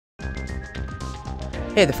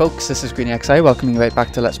Hey there folks, this is GreenXI, welcoming you right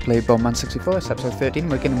back to Let's Play Bomberman 64. It's episode 13.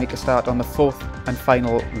 We're going to make a start on the fourth and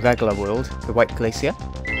final regular world, the White Glacier.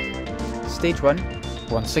 Stage 1,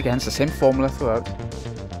 once again, it's the same formula throughout.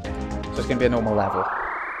 So it's going to be a normal level.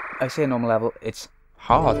 I say a normal level, it's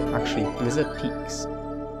hard actually. Blizzard Peaks.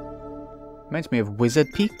 Reminds me of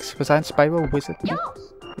Wizzard Peaks. Was that in Spyro? Wizzard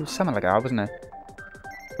Peaks? It was something like that, wasn't it?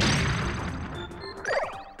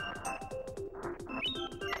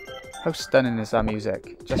 How stunning is that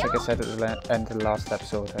music? Just like I said at the end of the last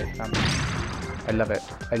episode, I love it.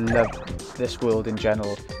 I love this world in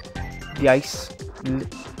general. The ice,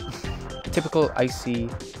 typical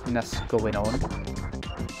iciness going on.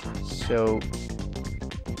 So,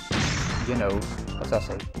 you know, what's that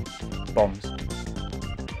say? Bombs.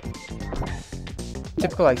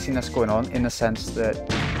 Typical iciness going on in the sense that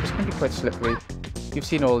it's going to be quite slippery. You've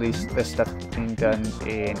seen all this stuff being done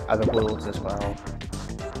in other worlds as well.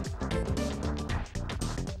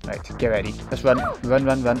 Right, get ready. Let's run. Run,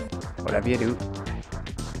 run, run. Whatever you do.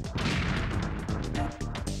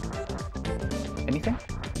 Anything?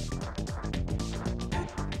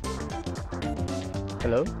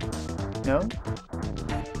 Hello? No?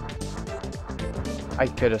 I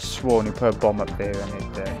could have sworn you put a bomb up there and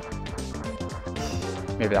it...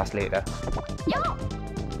 maybe that's later.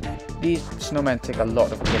 These snowmen take a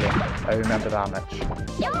lot of killing. I remember that much.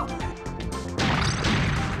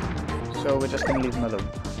 So we're just going to leave them alone.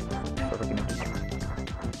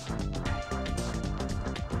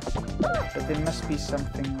 But there must be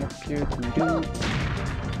something up here to do.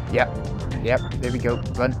 Yep, there we go.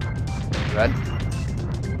 Run. Run.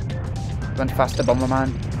 Run faster,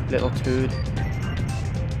 Bomberman. Little turd.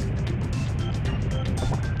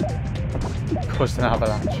 Caused an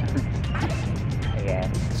avalanche.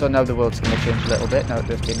 Yeah. So now the world's going to change a little bit. Now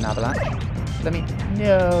there's been an avalanche. Let me...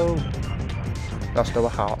 No! Lost our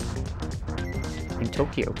heart. In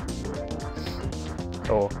Tokyo.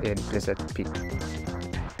 Or in Blizzard Peak.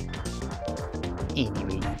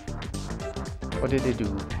 Anyway, what did they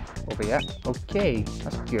do? Over here? Okay,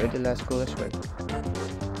 that's good. Let's go this way.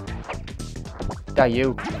 Die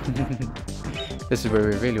you! This is where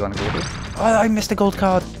we really want to go to. Oh, I missed a gold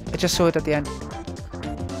card! I just saw it at the end.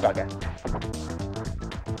 Bugger.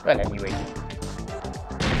 Well, anyway.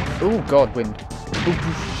 Oh god, wind. Oh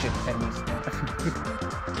shit, enemies.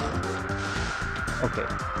 Okay,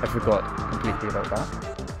 I forgot completely about that.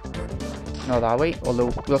 Not that way,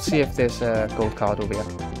 although we'll see if there's a gold card over here.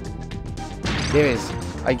 There is.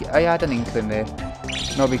 I had an inkling there.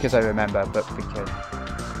 Not because I remember, but because...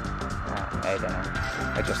 I don't know.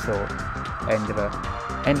 I just thought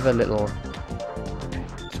end of a little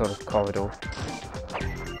sort of corridor.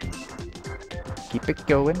 Keep it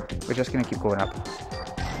going. We're just going to keep going up.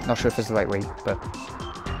 Not sure if it's the right way, but...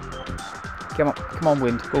 Come on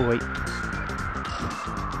wind, go away.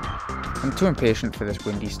 I'm too impatient for this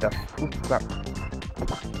windy stuff. Ooh, crap.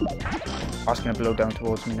 Oh, it's going to blow down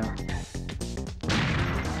towards me now.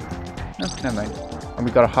 No, never mind. And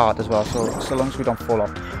we've got a heart as well, so long as we don't fall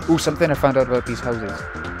off. Ooh, something I found out about these houses.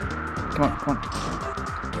 Come on, come on.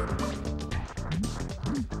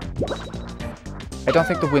 I don't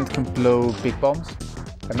think the wind can blow big bombs.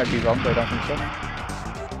 I might be wrong, but I don't think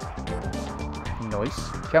so. Nice.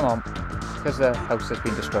 Come on. Because the house has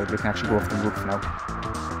been destroyed, we can actually go off the roof now.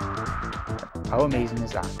 How amazing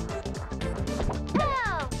is that?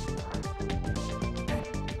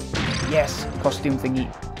 Yes! Costume thingy.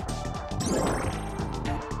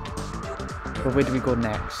 But where do we go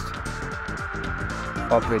next?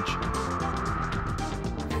 Our bridge.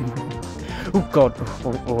 Oh god!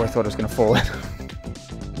 Oh, I thought I was going to fall in.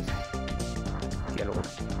 Dear lord.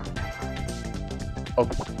 Oh.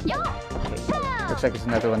 Okay. Looks like it's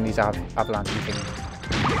another one of these avalanche things.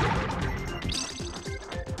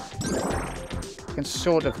 I can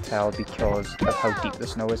sort of tell because of how deep the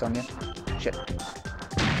snow is on you. Shit.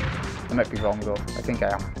 I might be wrong though. I think I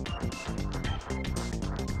am.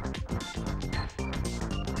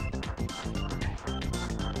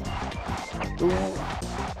 Ooh.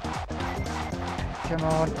 Come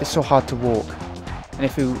on. It's so hard to walk. And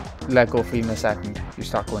if you let go for even a second, you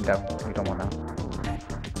start going down. You don't want that.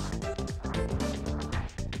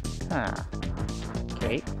 Ah.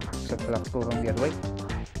 Okay. So we'll have to go around the other way.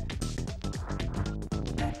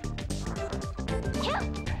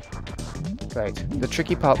 Right, the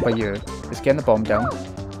tricky part by you is getting the bomb down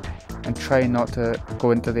and trying not to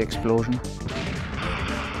go into the explosion.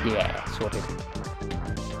 Yeah, sorted.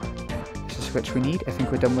 Is this which we need? I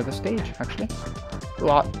think we're done with the stage, actually.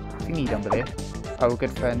 What? Thingy down there. Our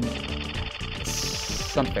good friend...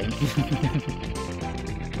 something.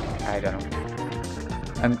 I don't know.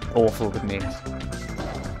 I'm awful with names.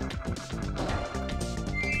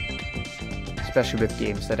 especially with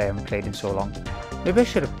games that I haven't played in so long. Maybe I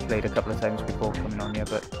should have played a couple of times before coming on here,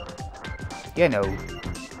 but you know,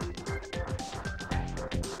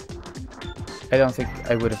 I don't think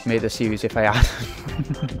I would have made the series if I had,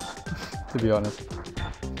 to be honest.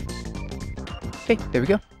 Okay, there we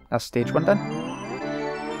go. That's stage 1 done.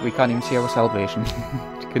 We can't even see our celebration.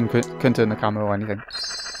 couldn't turn the camera or anything.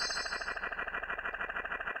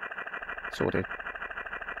 Sorted.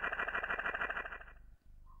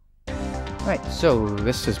 Right, so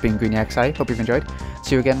this has been Greeny XI. Hope you've enjoyed.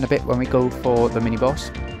 See you again in a bit when we go for the mini boss.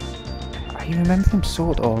 I remember him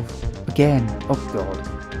sort of. Again. Oh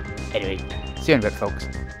god. Anyway, see you in a bit, folks.